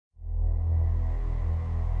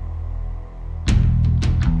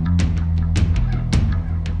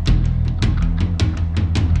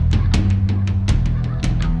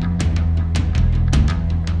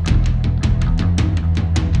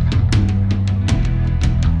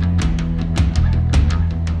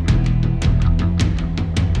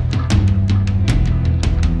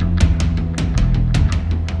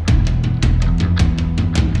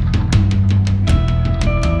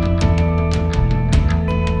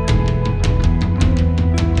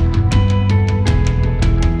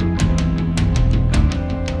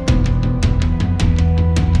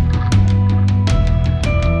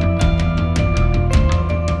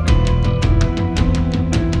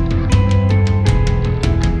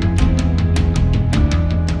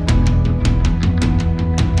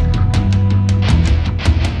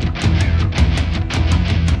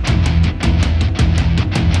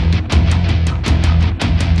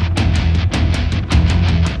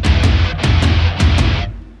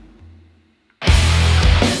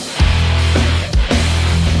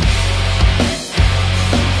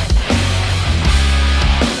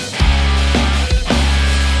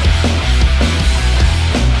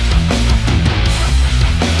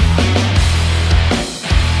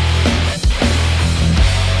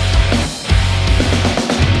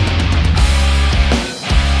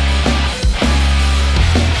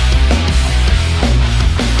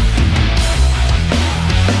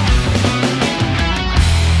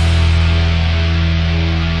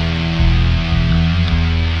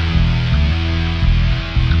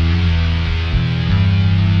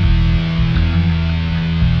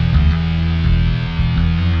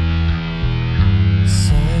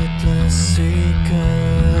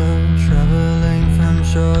broken, traveling from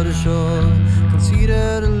shore to shore.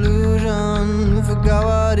 Conceded illusion, who forgot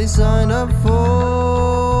what he signed up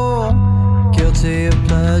for. Guilty of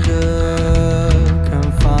pleasure,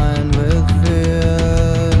 confined with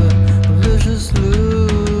fear. A vicious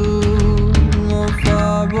loop, no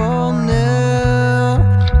far or near.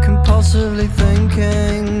 Compulsively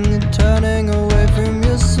thinking, turning away from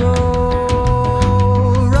your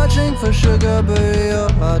soul. Rushing for sugar, but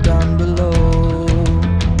you're down below.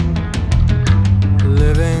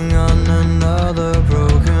 Living on another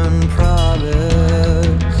broken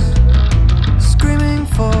promise. Screaming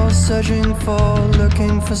for, searching for,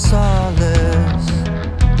 looking for solace.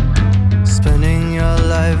 Spending your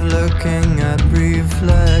life looking at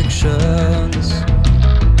reflections.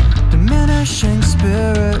 Diminishing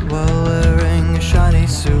spirit while wearing a shiny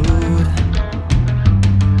suit.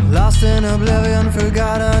 Lost in oblivion,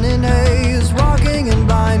 forgotten in haze. Walking in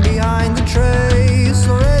blind behind the trace.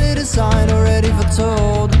 Already designed, already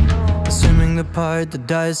foretold. Assuming the part the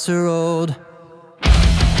dice are rolled.